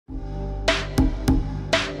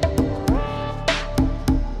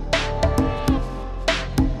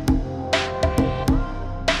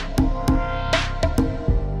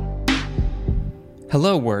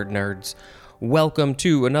Hello, word nerds. Welcome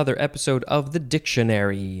to another episode of The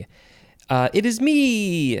Dictionary. It is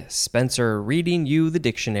me, Spencer, reading you the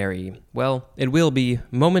dictionary. Well, it will be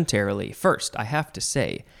momentarily. First, I have to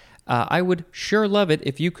say, I would sure love it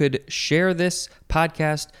if you could share this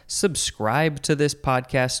podcast, subscribe to this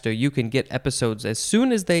podcast so you can get episodes as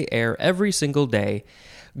soon as they air every single day.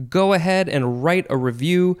 Go ahead and write a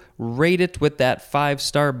review, rate it with that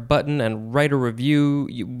 5-star button, and write a review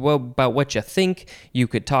about what you think. You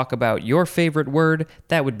could talk about your favorite word.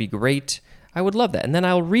 That would be great. I would love that. And then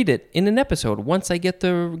I'll read it in an episode once I get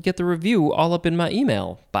the review all up in my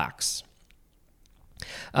email box.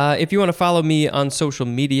 If you want to follow me on social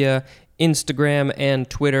media, Instagram and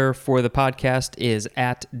Twitter for the podcast is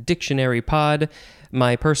 @DictionaryPod.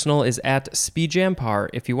 My personal is @SpeedJampar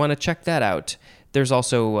if you want to check that out. There's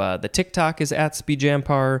also the TikTok is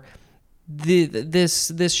 @SpeedJampar.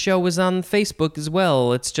 This show is on Facebook as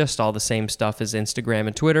well. It's just all the same stuff as Instagram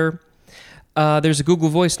and Twitter. There's a Google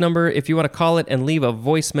Voice number if you want to call it and leave a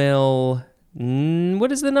voicemail.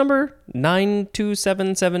 What is the number?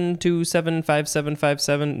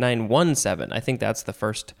 927-727-5757-917. I think that's the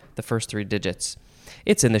first 3 digits.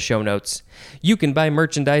 It's in the show notes. You can buy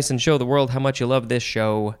merchandise and show the world how much you love this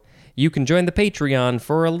show. You can join the Patreon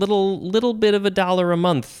for a little bit of $1 a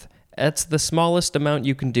month. That's the smallest amount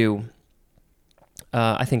you can do.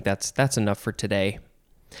 I think that's enough for today.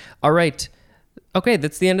 All right. Okay,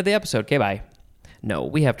 that's the end of the episode. Okay, bye. No,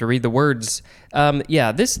 we have to read the words.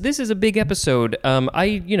 This is a big episode.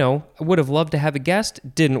 I would have loved to have a guest.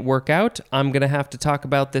 Didn't work out. I'm going to have to talk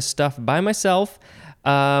about this stuff by myself.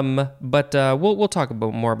 But we'll talk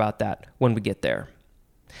more about that when we get there.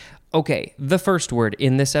 Okay, the first word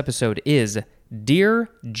in this episode is Dear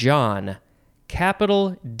John,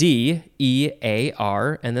 capital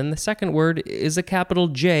D-E-A-R, and then the second word is a capital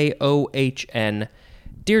J-O-H-N.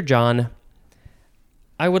 Dear John,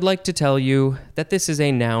 I would like to tell you that this is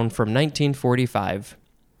a noun from 1945.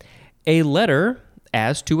 A letter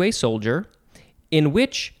as to a soldier in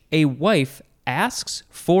which a wife asks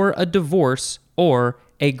for a divorce or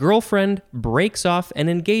a girlfriend breaks off an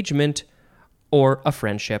engagement or a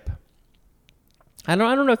friendship. I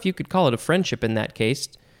don't know if you could call it a friendship in that case.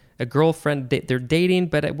 A girlfriend, they're dating,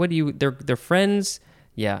 but they're friends.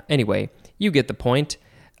 Yeah, anyway, you get the point.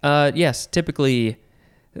 Yes, typically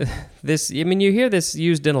you hear this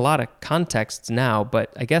used in a lot of contexts now,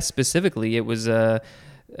 but I guess specifically it was a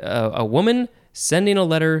woman sending a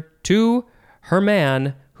letter to her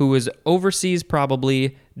man who was overseas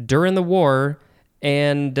probably during the war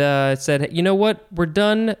and said, you know what, we're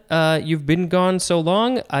done. You've been gone so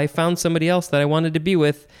long. I found somebody else that I wanted to be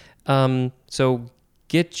with. So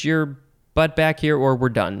get your butt back here or we're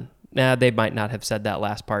done. They might not have said that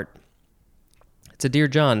last part. It's a Dear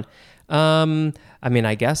John.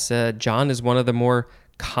 I guess John is one of the more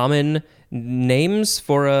common names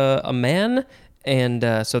for a man.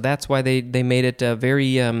 And so that's why they made it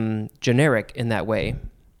very generic in that way.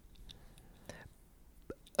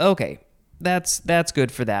 Okay. That's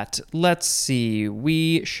good for that. Let's see.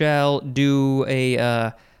 We shall do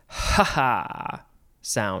a ha-ha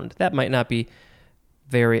sound. That might not be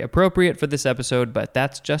very appropriate for this episode, but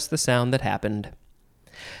that's just the sound that happened.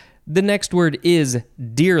 The next word is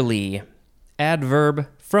dearly. Adverb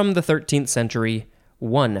from the 13th century.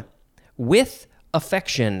 1. With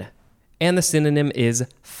affection. And the synonym is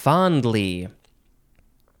fondly.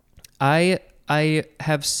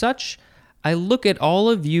 I look at all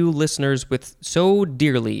of you listeners with so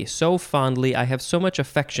dearly, so fondly. I have so much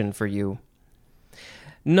affection for you.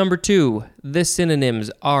 Number 2, the synonyms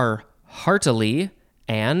are heartily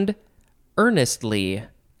and earnestly,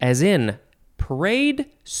 as in prayed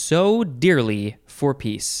so dearly for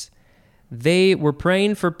peace. They were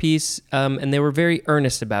praying for peace, and they were very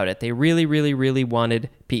earnest about it. They really, really, really wanted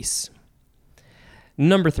peace.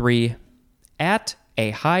 Number 3, at a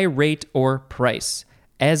high rate or price,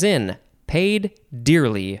 as in paid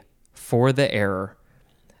dearly for the error.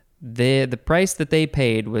 The price that they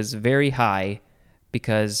paid was very high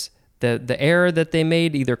because the error that they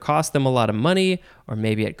made either cost them a lot of money, or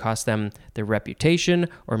maybe it cost them their reputation,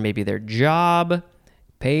 or maybe their job.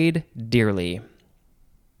 Paid dearly.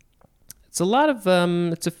 It's a lot of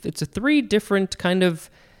it's a 3 different kind of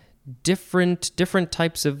different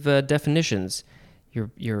types of definitions.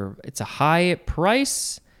 It's a high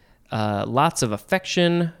price, lots of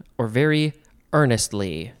affection, or very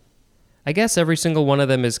earnestly. I guess every single one of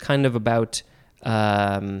them is kind of about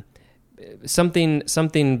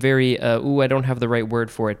something very, I don't have the right word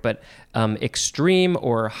for it, but extreme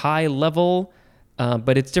or high level,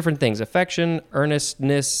 but it's different things. Affection,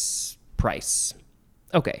 earnestness, price.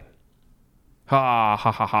 Okay. Ha,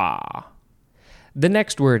 ha, ha, ha. The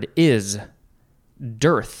next word is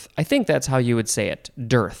dearth. I think that's how you would say it.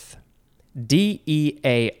 Dearth. D-E-A-R-T-H.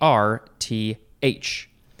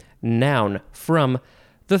 Noun from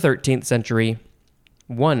the 13th century.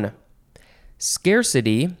 1.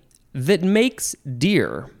 Scarcity that makes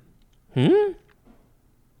dear.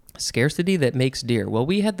 Scarcity that makes dear. Well,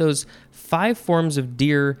 we had those 5 forms of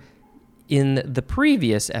dear in the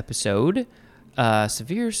previous episode.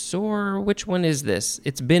 Severe, sore, which one is this?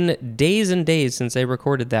 It's been days and days since I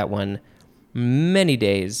recorded that one. Many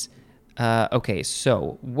days. Okay,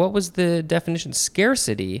 so what was the definition?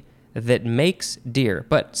 Scarcity that makes dear.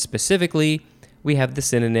 But specifically, we have the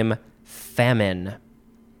synonym famine.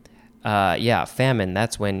 Famine.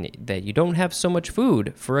 That's when that you don't have so much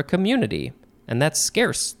food for a community. And that's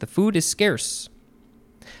scarce. The food is scarce.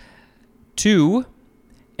 2,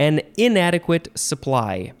 an inadequate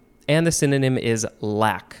supply. And the synonym is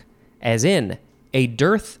lack, as in a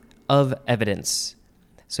dearth of evidence.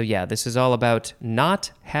 So yeah, this is all about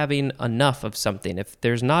not having enough of something. If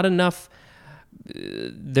there's not enough,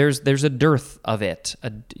 there's a dearth of it.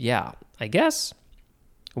 I guess.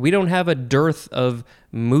 We don't have a dearth of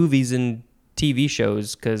movies and TV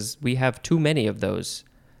shows because we have too many of those.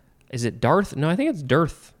 Is it Darth? No, I think it's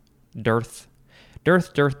dearth. Dearth.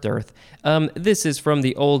 This is from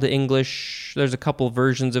the Old English. There's a couple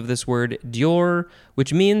versions of this word, dior,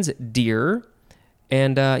 which means dear.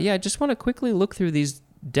 And I just want to quickly look through these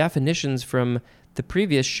definitions from the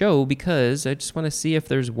previous show because I just want to see if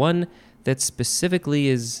there's one that specifically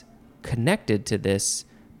is connected to this.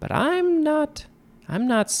 But I'm not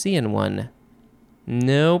seeing one.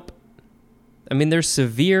 Nope. I mean, there's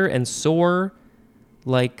severe and sore.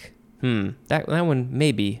 Like, that one,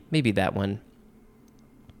 maybe that one.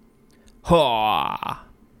 Ha!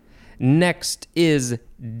 Next is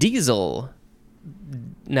diesel.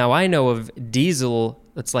 Now, I know of diesel,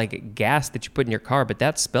 it's like gas that you put in your car, but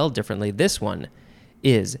that's spelled differently. This one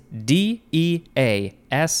is D-E-A-S-I-L,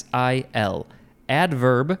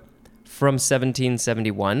 adverb from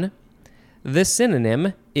 1771. The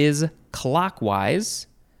synonym is clockwise.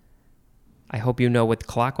 I hope you know what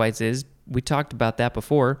clockwise is. We talked about that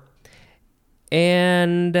before.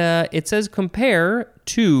 And it says compare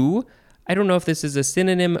to, I don't know if this is a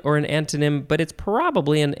synonym or an antonym, but it's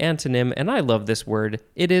probably an antonym, and I love this word.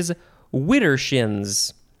 It is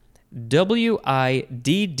widdershins.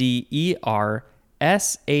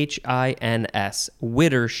 W-I-D-D-E-R-S-H-I-N-S.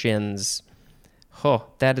 Widdershins. Oh,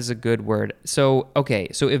 that is a good word. So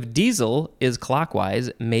if diesel is clockwise,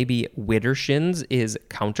 maybe widdershins is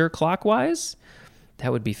counterclockwise?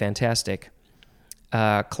 That would be fantastic.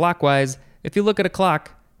 Clockwise, if you look at a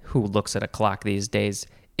clock, who looks at a clock these days?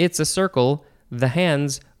 It's a circle. The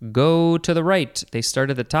hands go to the right. They start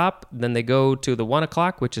at the top, then they go to the 1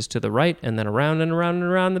 o'clock, which is to the right, and then around and around and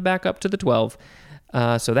around, and back up to the 12.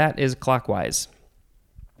 So that is clockwise.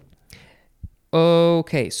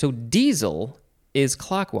 Okay, so diesel is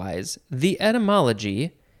clockwise. The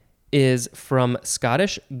etymology is from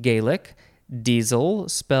Scottish Gaelic, diesel,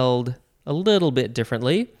 spelled a little bit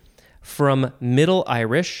differently, from Middle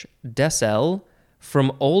Irish, desel,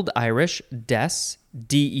 from Old Irish, des,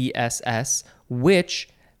 D-E-S-S, which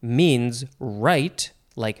means right,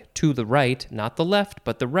 like to the right, not the left,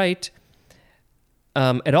 but the right.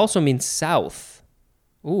 It also means south.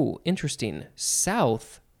 Ooh, interesting.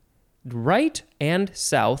 South, right and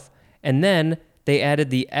south, and then they added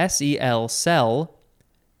the S-E-L, sell,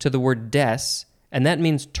 to the word des, and that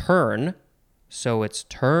means turn. So it's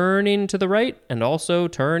turning to the right and also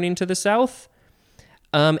turning to the south.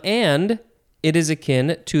 And it is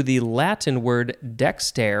akin to the Latin word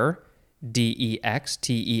dexter,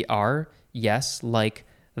 D-E-X-T-E-R, yes, like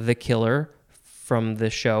the killer from the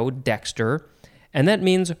show Dexter, and that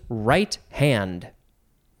means right hand.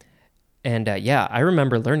 And I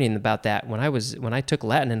remember learning about that when I took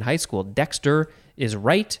Latin in high school. Dexter is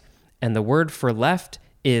right, and the word for left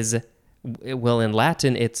is, well, in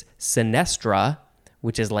Latin it's sinistra,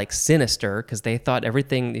 which is like sinister, because they thought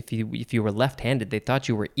everything, if you were left-handed, they thought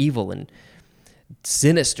you were evil and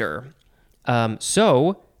sinister.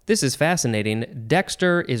 So this is fascinating.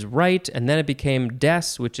 Dexter is right, and then it became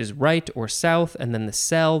des, which is right or south, and then the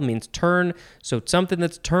sell means turn. So it's something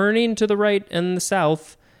that's turning to the right and the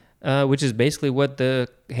south, which is basically what the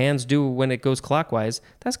hands do when it goes clockwise.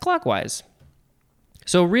 That's clockwise.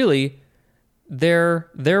 So really, their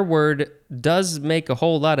word does make a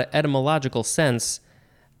whole lot of etymological sense,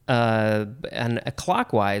 and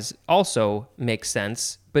clockwise also makes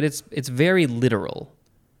sense, but it's very literal.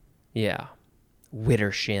 Yeah.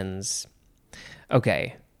 Widdershins.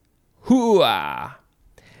 Okay. Hooah!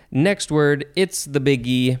 Next word, it's the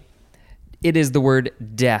biggie. It is the word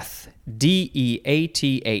death,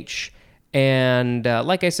 D-E-A-T-H. And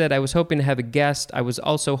like I said, I was hoping to have a guest. I was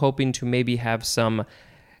also hoping to maybe have some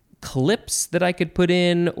clips that I could put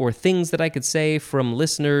in or things that I could say from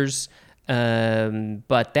listeners,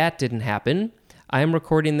 but that didn't happen. I am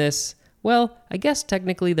recording this, well, I guess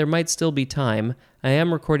technically there might still be time. I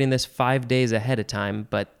am recording this 5 days ahead of time,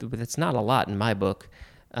 but it's not a lot in my book.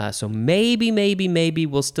 So maybe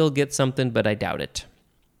we'll still get something, but I doubt it.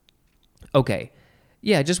 Okay.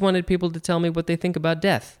 Yeah, I just wanted people to tell me what they think about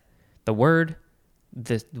death. The word,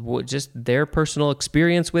 just their personal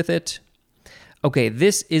experience with it. Okay,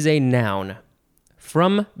 this is a noun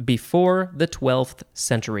from before the 12th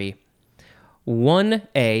century.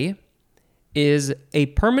 1A is a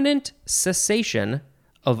permanent cessation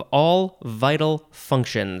of all vital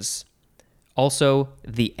functions. Also,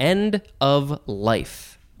 the end of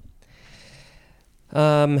life.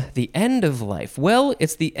 The end of life. Well,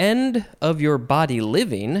 it's the end of your body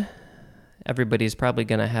living. Everybody's probably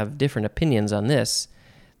going to have different opinions on this.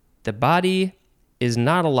 The body is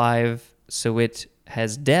not alive, so it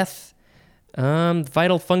has death.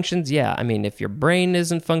 Vital functions, yeah. I mean, if your brain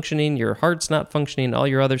isn't functioning, your heart's not functioning, all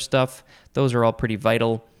your other stuff, those are all pretty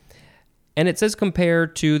vital. And it says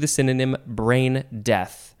compared to the synonym brain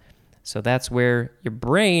death. So that's where your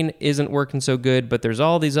brain isn't working so good, but there's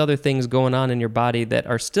all these other things going on in your body that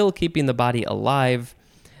are still keeping the body alive.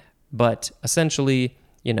 But essentially,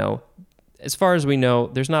 as far as we know,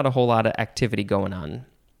 there's not a whole lot of activity going on.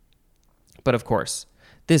 But of course,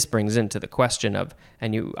 this brings into the question of,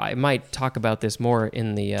 and I might talk about this more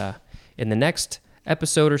in the next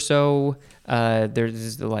episode or so.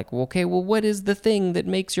 There's like, okay, well, what is the thing that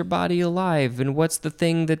makes your body alive, and what's the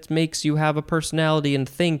thing that makes you have a personality and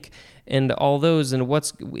think, and all those, and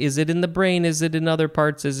is it in the brain? Is it in other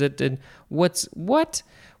parts? Is it in what?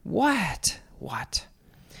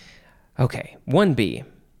 Okay, 1B.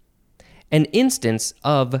 An instance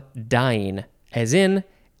of dying, as in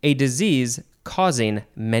a disease causing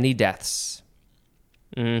many deaths.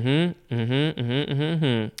 Yep,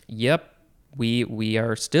 we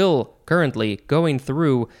are still currently going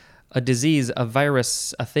through a disease, a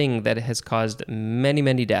virus, a thing that has caused many,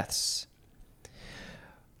 many deaths.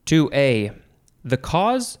 2A, the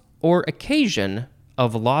cause or occasion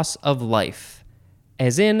of loss of life,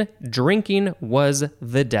 as in drinking was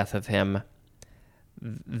the death of him.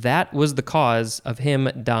 That was the cause of him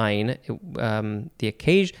dying. The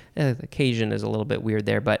occasion is a little bit weird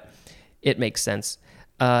there, but it makes sense.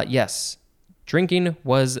 Yes, drinking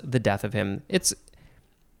was the death of him. It's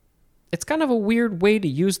kind of a weird way to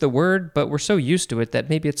use the word, but we're so used to it that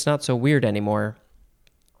maybe it's not so weird anymore.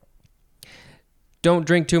 Don't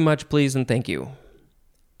drink too much, please, and thank you.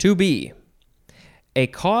 2B, a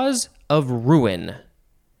cause of ruin,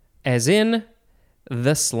 as in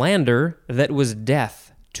the slander that was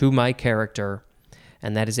death to my character.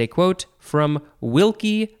 And that is a quote from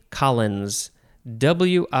Wilkie Collins,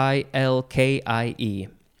 Wilkie.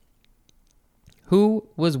 Who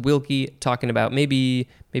was Wilkie talking about? Maybe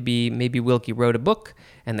Wilkie wrote a book,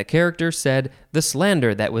 and the character said, the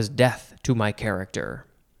slander that was death to my character.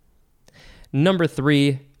 Number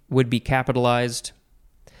 3 would be capitalized.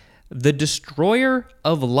 The destroyer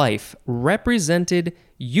of life, represented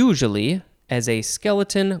usually as a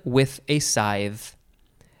skeleton with a scythe.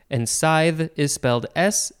 And scythe is spelled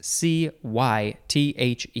S-C-Y-T-H-E.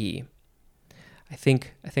 I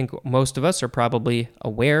think most of us are probably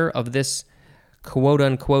aware of this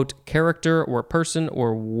quote-unquote character or person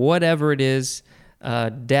or whatever it is.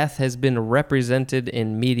 Death has been represented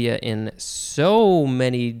in media in so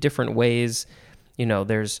many different ways.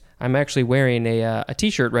 I'm actually wearing a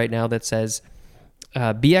t-shirt right now that says,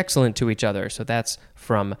 be excellent to each other. So that's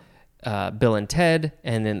from Bill and Ted,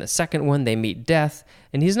 and in the second one, they meet death,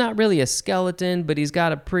 and he's not really a skeleton, but he's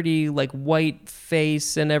got a pretty, white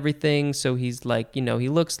face and everything, so he's he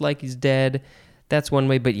looks like he's dead. That's one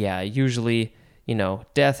way, but yeah, usually,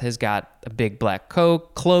 death has got a big black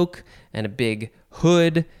cloak and a big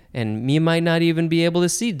hood, and you might not even be able to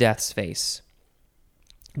see death's face.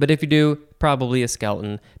 But if you do, probably a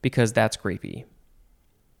skeleton, because that's creepy.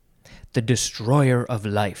 The destroyer of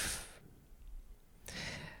life.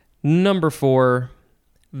 Number 4,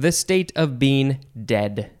 the state of being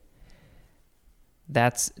dead.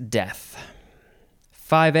 That's death.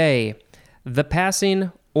 5A, the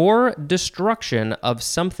passing or destruction of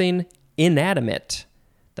something inanimate.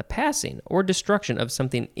 The passing or destruction of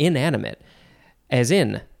something inanimate, as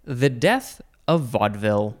in the death of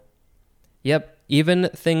vaudeville. Yep, even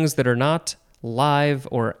things that are not live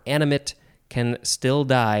or animate can still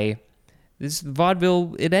die. This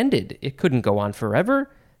vaudeville, it ended. It couldn't go on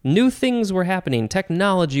forever. New things were happening.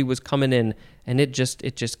 Technology was coming in, and it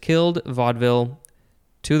just killed vaudeville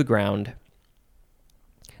to the ground.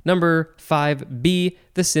 Number 5B,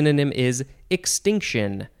 the synonym is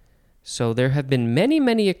extinction. So there have been many,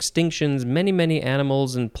 many extinctions, many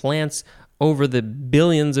animals and plants over the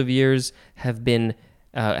billions of years have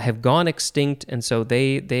gone extinct, and so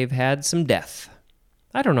they've had some death.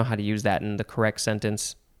 I don't know how to use that in the correct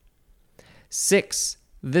sentence. 6,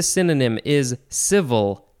 the synonym is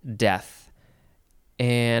civil death.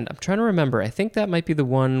 And I'm trying to remember. I think that might be the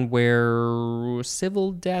one where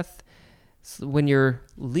civil death, when you're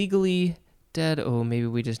legally dead. Oh, maybe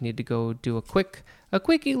we just need to go do a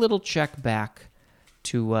quickie little check back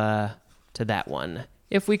to that one.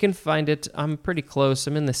 If we can find it, I'm pretty close.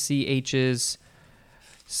 I'm in the CH's.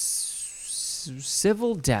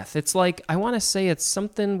 Civil death. It's like, I want to say it's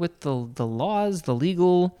something with the laws, the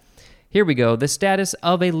legal. Here we go. The status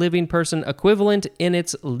of a living person equivalent in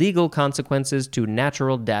its legal consequences to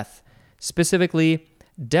natural death, specifically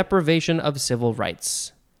deprivation of civil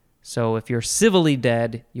rights. So if you're civilly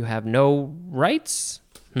dead, you have no rights?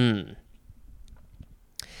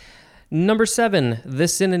 Number 7, the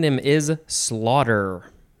synonym is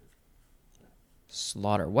slaughter.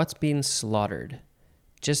 Slaughter. What's being slaughtered?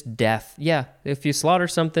 Just death. Yeah, if you slaughter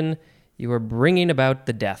something, you are bringing about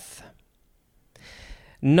the death.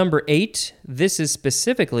 Number 8, this is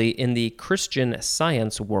specifically in the Christian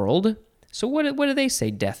Science world. So what do they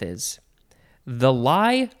say death is? The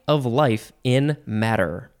lie of life in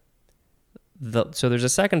matter. So there's a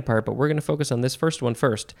second part, but we're going to focus on this first one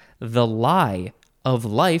first. The lie of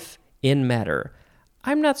life in matter.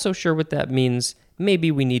 I'm not so sure what that means.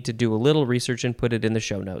 Maybe we need to do a little research and put it in the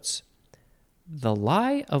show notes. The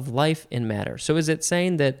lie of life in matter. So is it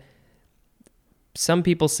saying that some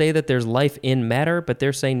people say that there's life in matter, but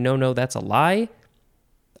they're saying, no, that's a lie?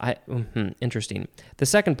 Interesting. The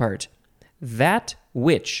second part, that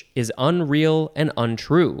which is unreal and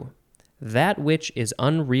untrue. That which is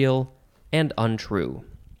unreal and untrue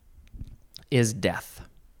is death.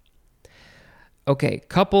 Okay,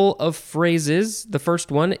 couple of phrases. The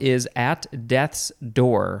first one is at death's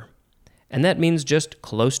door, and that means just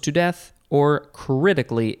close to death or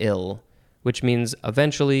critically ill, which means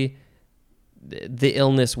eventually the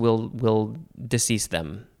illness will decease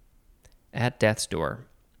them. At death's door.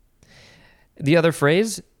 The other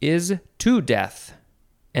phrase is to death,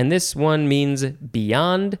 and this one means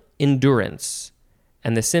beyond endurance,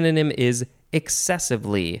 and the synonym is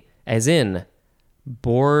excessively, as in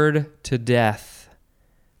bored to death.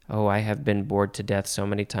 Oh, I have been bored to death so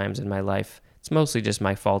many times in my life. It's mostly just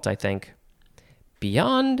my fault, I think.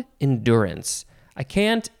 Beyond endurance. I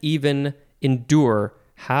can't even endure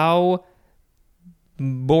how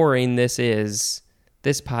boring this is.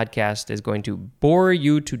 This podcast is going to bore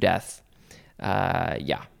you to death.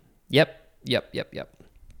 Yeah. Yep.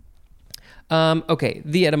 Okay,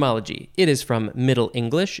 the etymology. It is from Middle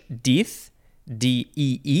English, deeth,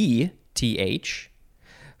 D-E-E-T-H.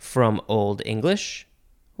 From Old English,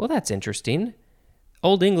 well, that's interesting.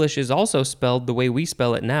 Old English is also spelled the way we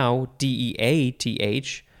spell it now,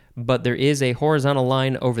 D-E-A-T-H, but there is a horizontal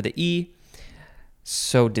line over the E.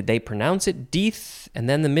 So did they pronounce it deeth, and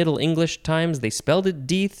then the Middle English times they spelled it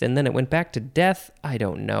deeth, and then it went back to death? I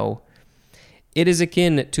don't know. It is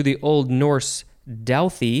akin to the Old Norse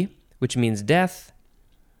dauthi, which means death,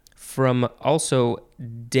 from also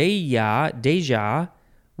deja,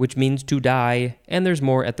 which means to die, and there's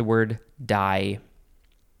more at the word die.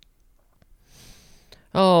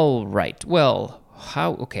 All right, well,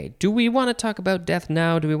 do we want to talk about death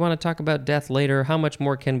now? Do we want to talk about death later? How much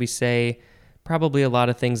more can we say? Probably a lot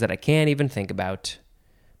of things that I can't even think about.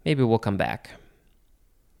 Maybe we'll come back.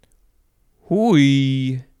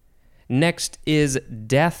 Hooey. Next is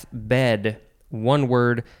deathbed. One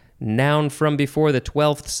word, noun from before the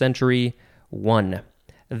 12th century. 1.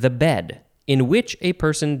 The bed in which a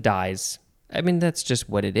person dies. I mean, that's just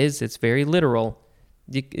what it is. It's very literal.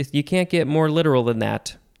 You can't get more literal than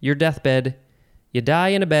that. Your deathbed. You die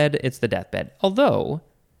in a bed, it's the deathbed. Although,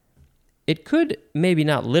 it could maybe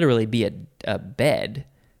not literally be a bed,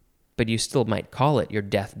 but you still might call it your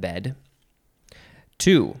deathbed.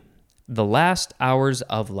 2. The last hours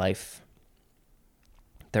of life.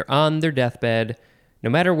 They're on their deathbed, no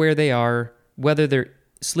matter where they are, whether they're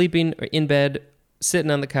sleeping or in bed,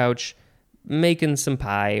 sitting on the couch, making some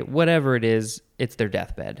pie, whatever it is, it's their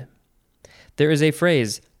deathbed. There is a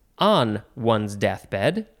phrase, on one's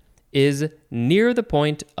deathbed, is near the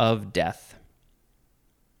point of death.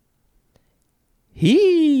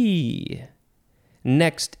 He.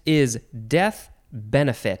 Next is death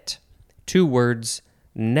benefit. 2 words,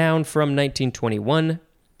 noun from 1921.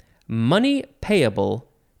 Money payable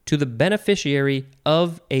to the beneficiary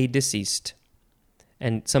of a deceased.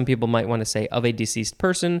 And some people might want to say of a deceased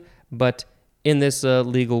person, but in this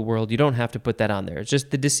legal world, you don't have to put that on there. It's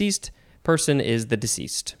just the deceased person is the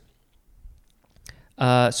deceased.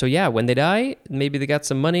 So yeah, when they die, maybe they got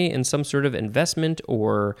some money in some sort of investment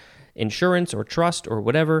or insurance or trust or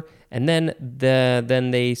whatever, and then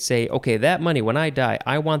they say, okay, that money, when I die,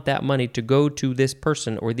 I want that money to go to this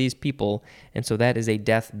person or these people, and so that is a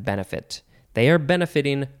death benefit. They are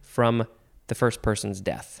benefiting from the first person's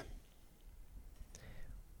death.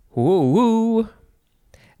 Woo-woo.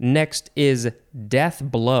 Next is death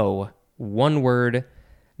blow. One word,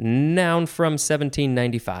 noun from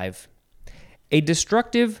 1795. A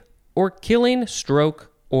destructive or killing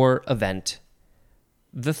stroke or event.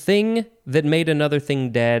 The thing that made another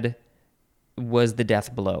thing dead was the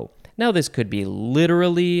death blow. Now, this could be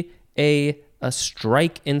literally a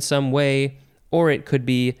strike in some way, or it could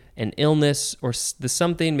be an illness or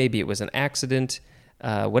something. Maybe it was an accident.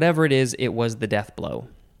 Whatever it is, it was the death blow.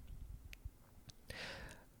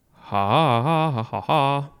 Ha ha ha ha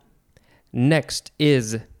ha. Next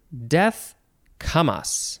is death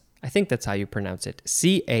camas. I think that's how you pronounce it.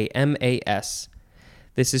 C-A-M-A-S.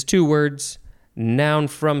 This is two words, noun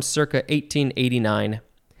from circa 1889.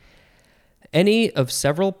 Any of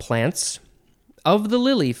several plants of the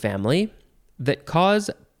lily family that cause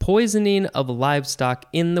poisoning of livestock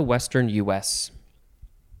in the western U.S.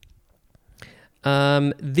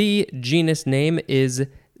 The genus name is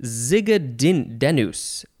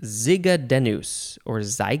Zygadenus, or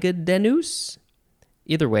Zygadenus.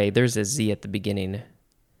 Either way, there's a Z at the beginning.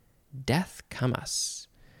 Death camas.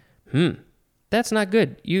 That's not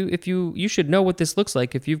good. You should know what this looks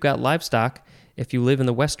like if you've got livestock, if you live in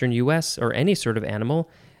the western U.S. or any sort of animal,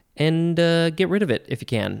 and get rid of it if you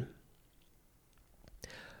can.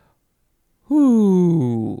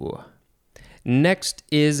 Ooh. Next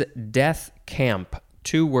is death camp.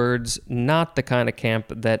 Two words, not the kind of camp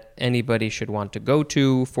that anybody should want to go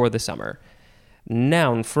to for the summer.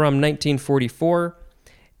 Noun from 1944,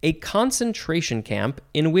 a concentration camp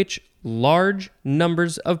in which large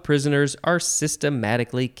numbers of prisoners are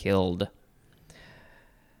systematically killed.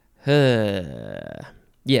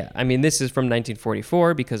 Yeah, I mean, this is from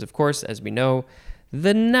 1944 because, of course, as we know,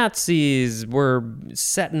 the Nazis were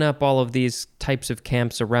setting up all of these types of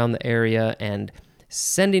camps around the area and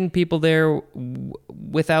sending people there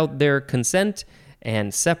without their consent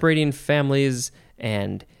and separating families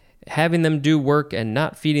and having them do work and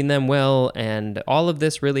not feeding them well, and all of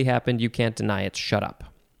this really happened. You can't deny it. Shut up.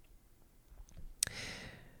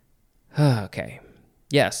 Okay.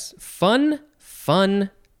 Yes. Fun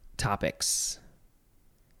topics.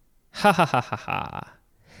 Ha ha ha ha ha.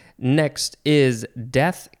 Next is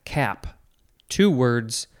death cap. Two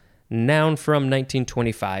words, noun from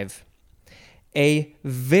 1925. A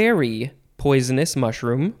very poisonous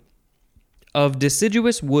mushroom of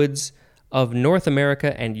deciduous woods of North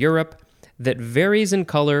America and Europe that varies in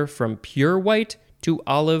color from pure white to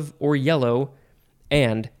olive or yellow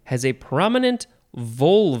and has a prominent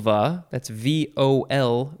volva, that's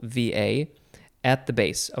V-O-L-V-A, at the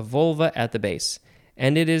base, a vulva at the base.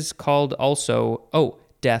 And it is called also,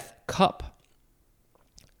 death cup.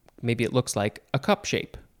 Maybe it looks like a cup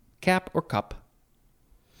shape, cap or cup.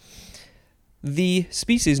 The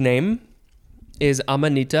species name is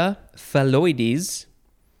Amanita phalloides,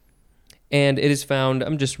 and it is found,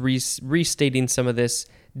 I'm just restating some of this,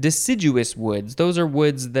 deciduous woods. Those are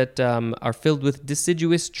woods that are filled with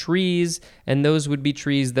deciduous trees, and those would be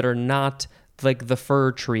trees that are not like the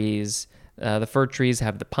fir trees. The fir trees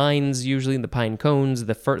have the pines, usually the pine cones,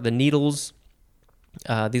 the needles.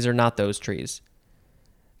 These are not those trees.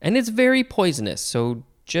 And it's very poisonous, so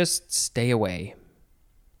just stay away.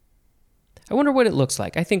 I wonder what it looks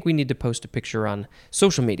like. I think we need to post a picture on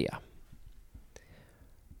social media.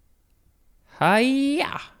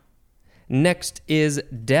 Hiya! Next is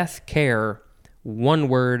death care. One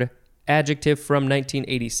word, adjective from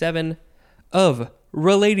 1987, of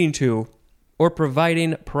relating to or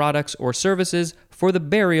providing products or services for the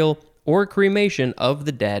burial or cremation of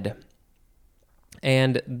the dead.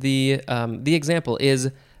 And the example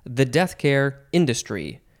is the death care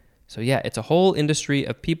industry. So yeah, it's a whole industry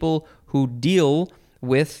of people who deal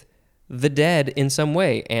with the dead in some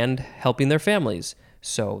way and helping their families.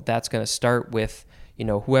 So that's going to start with,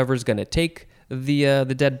 whoever's going to take the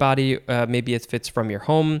dead body. Maybe if it's from your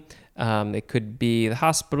home, it could be the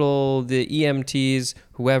hospital, the EMTs,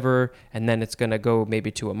 whoever, and then it's going to go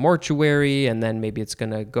maybe to a mortuary, and then maybe it's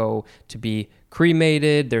going to go to be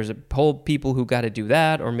cremated. There's a whole people who got to do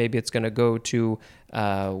that, or maybe it's going to go to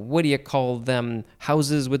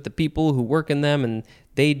houses with the people who work in them, and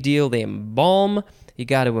They embalm. You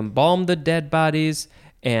got to embalm the dead bodies.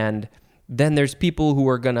 And then there's people who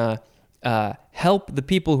are going to help the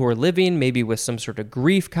people who are living, maybe with some sort of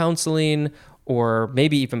grief counseling, or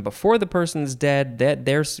maybe even before the person's dead, that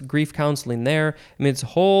there's grief counseling there. I mean, it's a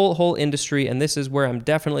whole industry, and this is where I'm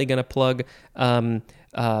definitely going to plug. Let's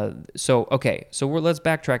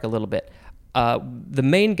backtrack a little bit. The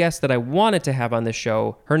main guest that I wanted to have on this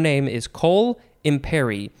show, her name is Cole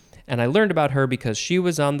Imperi, and I learned about her because she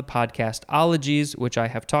was on the podcast Ologies, which I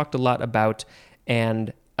have talked a lot about,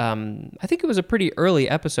 and I think it was a pretty early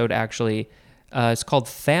episode, actually. It's called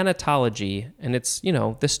Thanatology, and it's,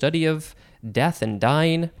 the study of death and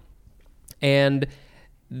dying. And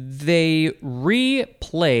they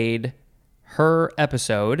replayed her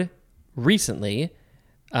episode recently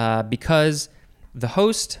because the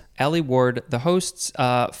host, Allie Ward, the host's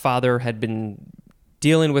father had been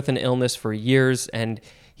dealing with an illness for years, and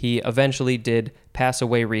he eventually did pass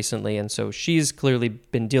away recently. And so she's clearly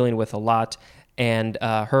been dealing with a lot. And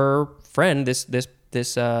her friend, this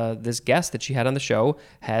guest that she had on the show,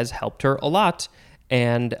 has helped her a lot.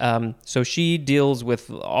 And so she deals with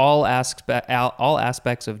all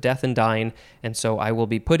aspects of death and dying. And so I will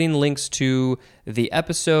be putting links to the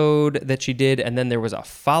episode that she did. And then there was a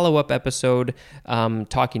follow-up episode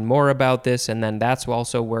talking more about this. And then that's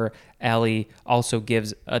also where Allie also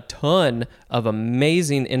gives a ton of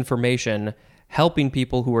amazing information helping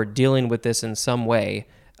people who are dealing with this in some way.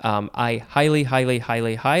 I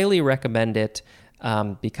highly recommend it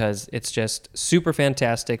because it's just super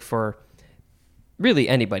fantastic for really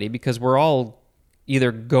anybody, because we're all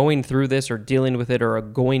either going through this or dealing with it or are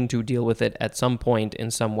going to deal with it at some point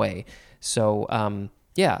in some way. So,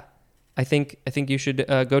 I think you should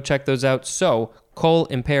go check those out. So, Cole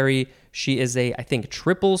Imperi, she is I think,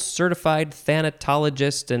 triple certified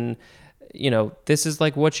thanatologist, and this is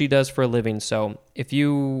like what she does for a living. So if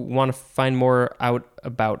you want to find more out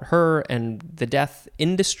about her and the death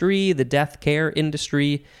industry, the death care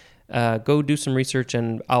industry, go do some research,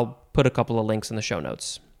 and I'll put a couple of links in the show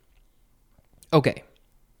notes. Okay.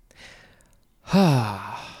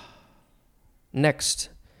 Next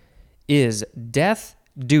is death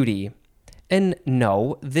duty. And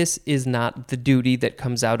no, this is not the duty that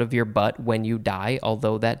comes out of your butt when you die,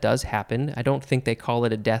 although that does happen. I don't think they call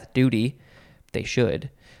it a death duty. They should.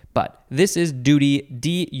 But this is duty,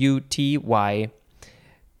 D-U-T-Y.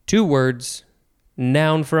 2 words,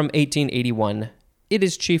 noun from 1881. It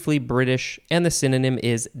is chiefly British, and the synonym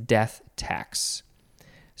is death tax.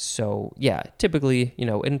 So, yeah, typically,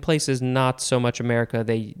 in places not so much America,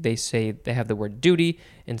 they say they have the word duty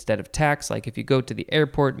instead of tax. Like if you go to the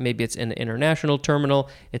airport, maybe it's in an international terminal,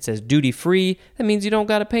 it says duty free. That means you don't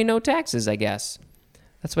got to pay no taxes, I guess.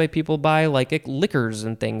 That's why people buy like liquors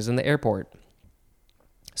and things in the airport.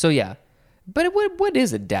 So, yeah. But what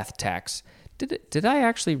is a death tax? Did I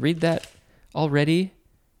actually read that already?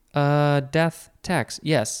 Death tax.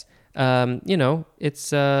 Yes.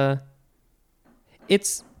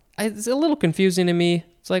 It's a little confusing to me.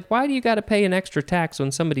 It's like, why do you got to pay an extra tax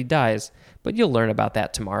when somebody dies? But you'll learn about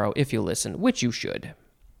that tomorrow if you listen, which you should.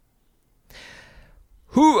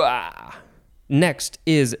 Hooah! Next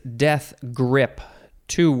is death grip.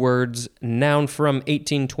 2 words, noun from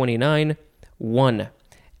 1829. 1.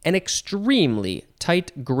 An extremely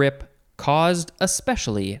tight grip caused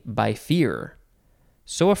especially by fear.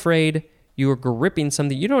 So afraid you are gripping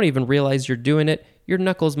something, you don't even realize you're doing it. Your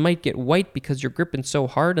knuckles might get white because you're gripping so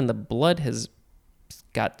hard and the blood has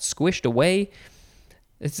got squished away.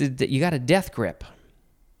 You got a death grip.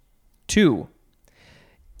 2.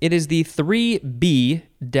 It is the 3B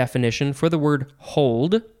definition for the word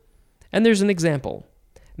hold. And there's an example.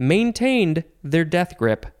 Maintained their death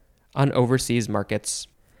grip on overseas markets.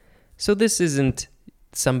 So this isn't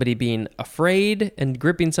somebody being afraid and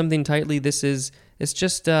gripping something tightly. It's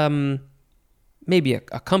just maybe a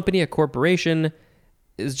company, a corporation,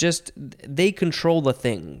 is just, they control the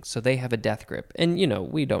thing, so they have a death grip. And,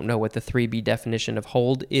 we don't know what the 3B definition of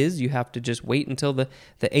hold is. You have to just wait until the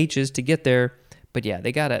H's to get there. But yeah,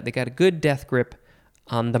 they got a good death grip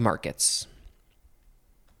on the markets.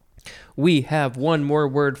 We have one more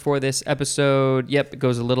word for this episode. Yep, it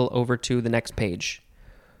goes a little over to the next page.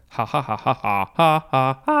 Ha ha ha ha ha ha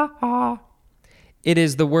ha ha ha. It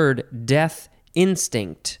is the word death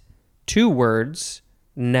instinct. 2 words,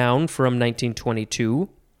 noun from 1922.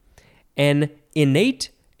 An innate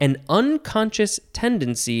and unconscious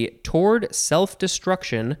tendency toward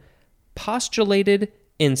self-destruction postulated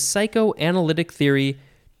in psychoanalytic theory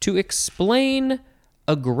to explain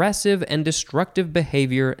aggressive and destructive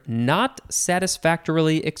behavior not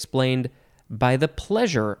satisfactorily explained by the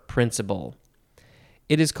pleasure principle.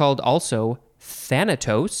 It is called also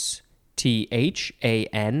Thanatos, Thanatos,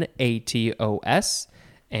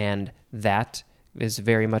 and that is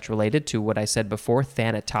very much related to what I said before,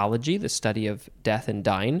 thanatology, the study of death and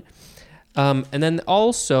dying. And then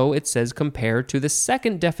also it says compare to the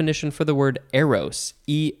second definition for the word eros,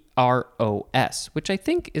 Eros, which I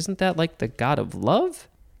think, isn't that like the god of love?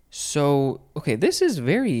 So, okay, this is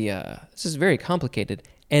very complicated.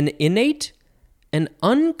 An innate, an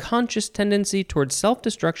unconscious tendency towards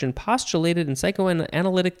self-destruction postulated in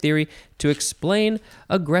psychoanalytic theory to explain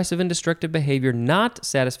aggressive and destructive behavior not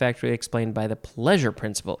satisfactorily explained by the pleasure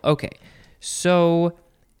principle. Okay, so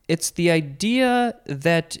it's the idea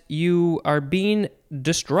that you are being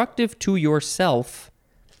destructive to yourself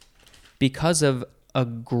because of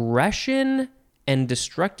aggression and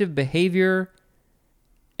destructive behavior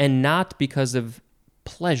and not because of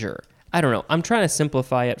pleasure. I don't know. I'm trying to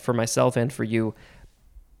simplify it for myself and for you.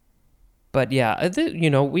 But yeah,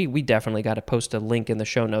 we definitely got to post a link in the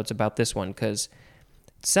show notes about this one because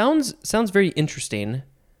it sounds very interesting. I'm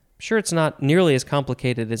sure it's not nearly as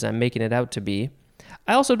complicated as I'm making it out to be.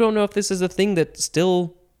 I also don't know if this is a thing that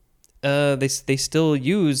still they still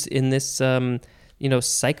use in this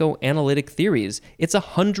psychoanalytic theories. It's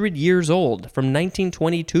 100 years old, from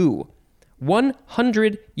 1922.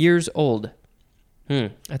 100 years old.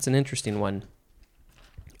 That's an interesting one.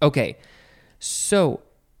 Okay, so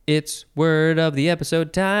it's word of the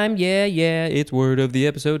episode time. Yeah, it's word of the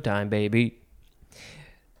episode time, baby.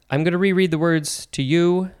 I'm going to reread the words to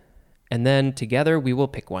you, and then together we will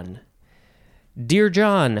pick one. Dear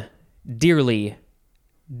John, dearly,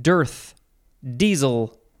 dearth,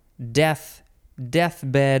 diesel, death,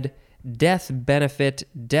 deathbed, death benefit,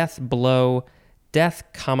 death blow, death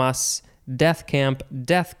kamas, death camp,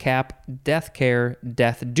 death cap, death care,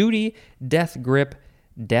 death duty, death grip,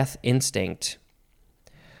 death instinct.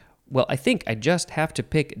 Well, I think I just have to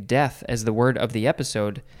pick death as the word of the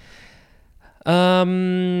episode.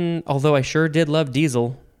 Although I sure did love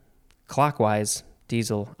diesel. Clockwise,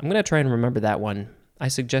 diesel. I'm going to try and remember that one. I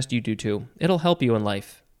suggest you do too. It'll help you in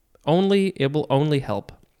life. It will only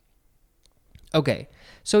help. Okay,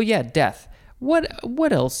 so yeah, death.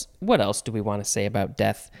 What else do we want to say about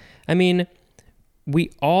death? I mean,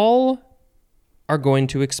 we all are going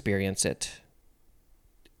to experience it.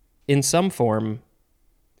 In some form,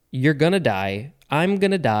 you're going to die. I'm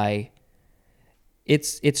going to die.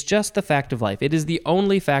 It's just the fact of life. It is the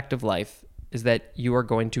only fact of life is that you are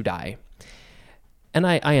going to die. And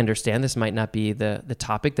I understand this might not be the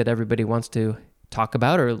topic that everybody wants to talk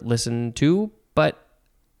about or listen to, but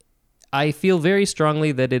I feel very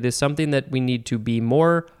strongly that it is something that we need to be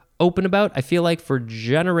more open about. I feel like for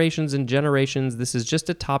generations and generations, this is just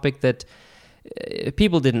a topic that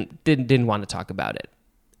people didn't want to talk about it.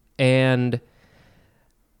 And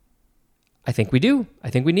I think we do. I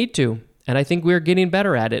think we need to. And I think we're getting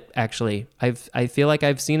better at it, actually. I feel like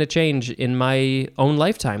I've seen a change in my own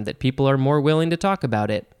lifetime that people are more willing to talk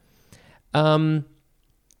about it. I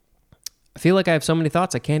feel like I have so many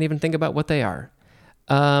thoughts, I can't even think about what they are.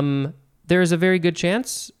 There is a very good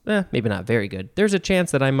chance, maybe not very good. There's a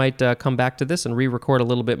chance that I might come back to this and re-record a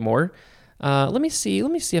little bit more. Let me see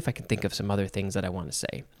if I can think of some other things that I want to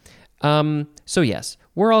say. So yes,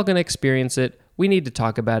 we're all going to experience it. We need to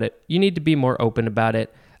talk about it. You need to be more open about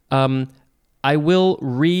it. I will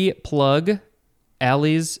re-plug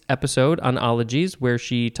Allie's episode on ologies where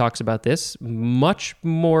she talks about this much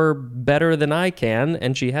more better than I can,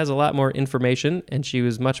 and she has a lot more information, and she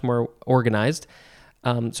was much more organized.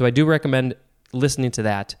 So I do recommend listening to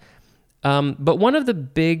that. But one of the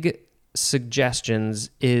big suggestions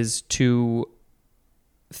is to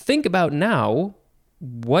think about now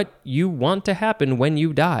what you want to happen when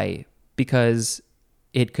you die, because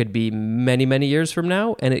it could be many, many years from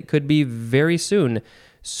now, and it could be very soon,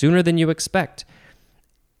 sooner than you expect.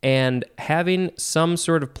 And having some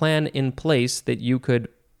sort of plan in place that you could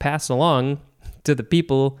pass along to the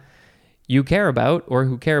people you care about or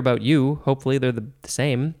who care about you, hopefully they're the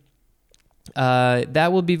same,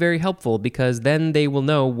 that will be very helpful, because then they will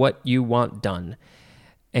know what you want done.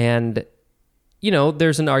 And,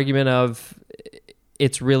 there's an argument of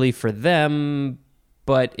it's really for them,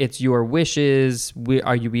 but it's your wishes.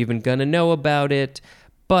 Are you even going to know about it?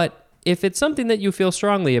 But if it's something that you feel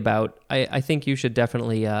strongly about, I think you should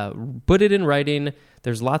definitely put it in writing.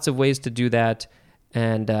 There's lots of ways to do that,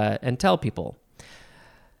 and tell people.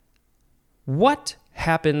 What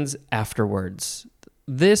happens afterwards?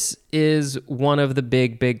 This is one of the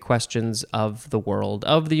big, big questions of the world,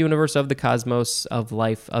 of the universe, of the cosmos, of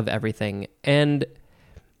life, of everything. And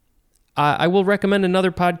I will recommend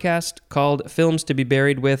another podcast called Films to be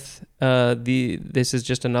Buried With. This is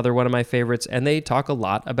just another one of my favorites, and they talk a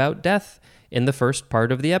lot about death in the first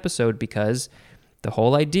part of the episode, because the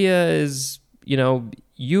whole idea is,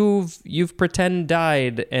 you've pretend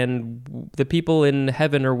died, and the people in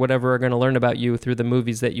heaven or whatever are going to learn about you through the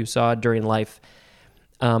movies that you saw during life.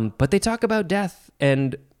 But they talk about death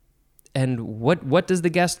and what does the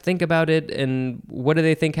guest think about it, and what do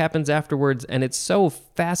they think happens afterwards, and it's so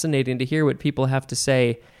fascinating to hear what people have to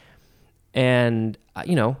say. And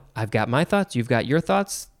I've got my thoughts, you've got your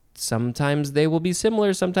thoughts. Sometimes they will be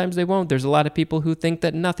similar, sometimes they won't. There's a lot of people who think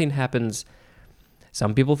that nothing happens.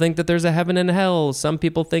 Some people think that there's a heaven and hell. Some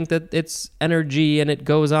people think that it's energy and it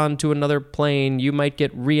goes on to another plane. You might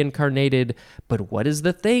get reincarnated. But what is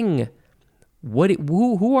the thing?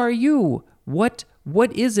 Who are you? What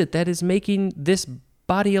is it that is making this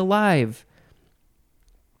body alive?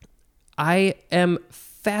 I am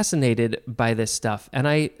fascinated by this stuff, and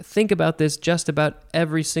I think about this just about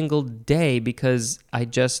every single day, because I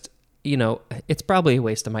just, it's probably a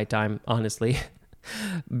waste of my time, honestly,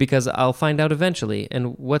 because I'll find out eventually,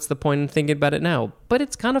 and what's the point in thinking about it now? But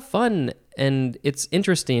it's kind of fun, and it's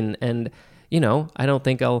interesting, and, I don't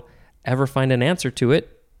think I'll ever find an answer to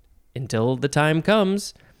it until the time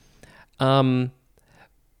comes. There's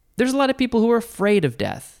a lot of people who are afraid of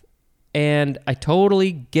death, and I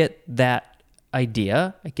totally get that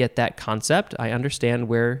idea. I get that concept. I understand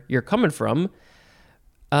where you're coming from.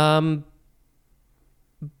 But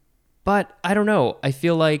I don't know. I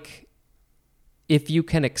feel like if you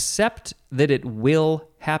can accept that it will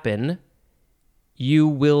happen, you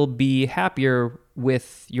will be happier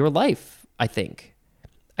with your life, I think.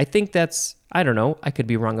 I think that's, I don't know, I could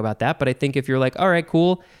be wrong about that, but I think if you're like, all right,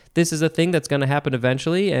 cool, this is a thing that's going to happen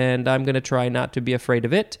eventually, and I'm going to try not to be afraid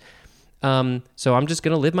of it. So I'm just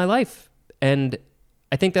going to live my life. And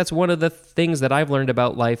I think that's one of the things that I've learned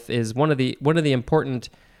about life, is one of the important,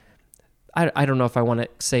 I don't know if I want to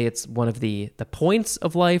say it's one of the points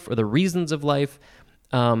of life or the reasons of life,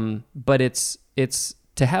 but it's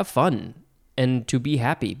to have fun and to be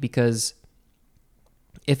happy, because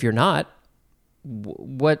if you're not,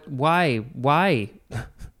 why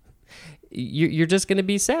you're just going to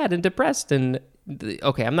be sad and depressed. And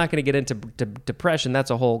okay, I'm not going to get into depression. That's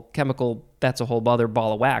a whole other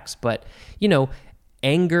ball of wax. But,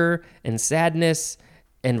 anger and sadness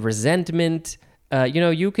and resentment,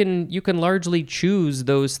 you can largely choose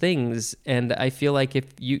those things. And I feel like if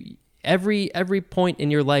every point in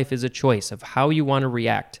your life is a choice of how you want to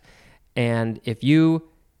react. And if you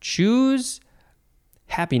choose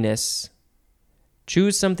happiness,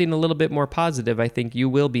 choose something a little bit more positive, I think you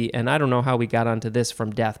will be. And I don't know how we got onto this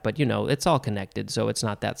from death, but it's all connected, so it's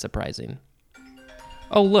not that surprising.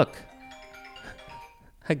 Oh, look,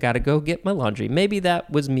 I gotta go get my laundry. Maybe that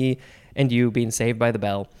was me and you being saved by the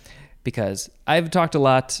bell, because I've talked a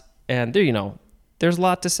lot, and there's a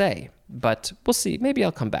lot to say, but we'll see. Maybe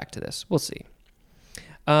I'll come back to this. We'll see.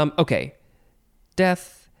 Okay.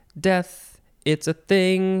 Death. It's a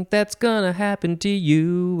thing that's gonna happen to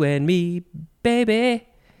you and me, baby.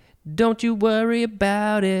 Don't you worry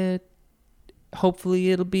about it.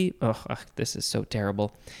 Hopefully it'll be... Oh, this is so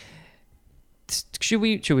terrible. Should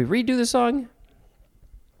we redo the song?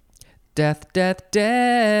 Death.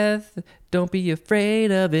 Don't be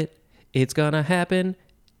afraid of it. It's gonna happen.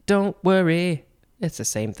 Don't worry. It's the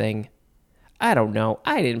same thing. I don't know.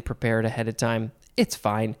 I didn't prepare it ahead of time. It's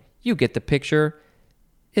fine. You get the picture.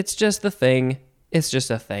 It's just a thing. It's just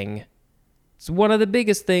a thing. It's one of the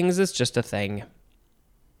biggest things. It's just a thing.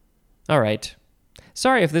 All right.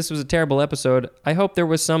 Sorry if this was a terrible episode. I hope there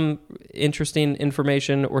was some interesting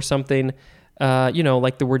information or something,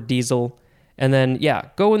 like the word diesel. And then,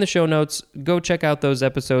 go in the show notes. Go check out those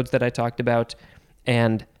episodes that I talked about.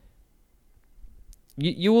 And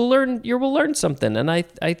you will learn something. And I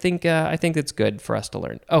think it's good for us to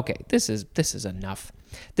learn. Okay, this is enough.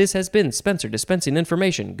 This has been Spencer dispensing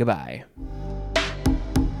information. Goodbye.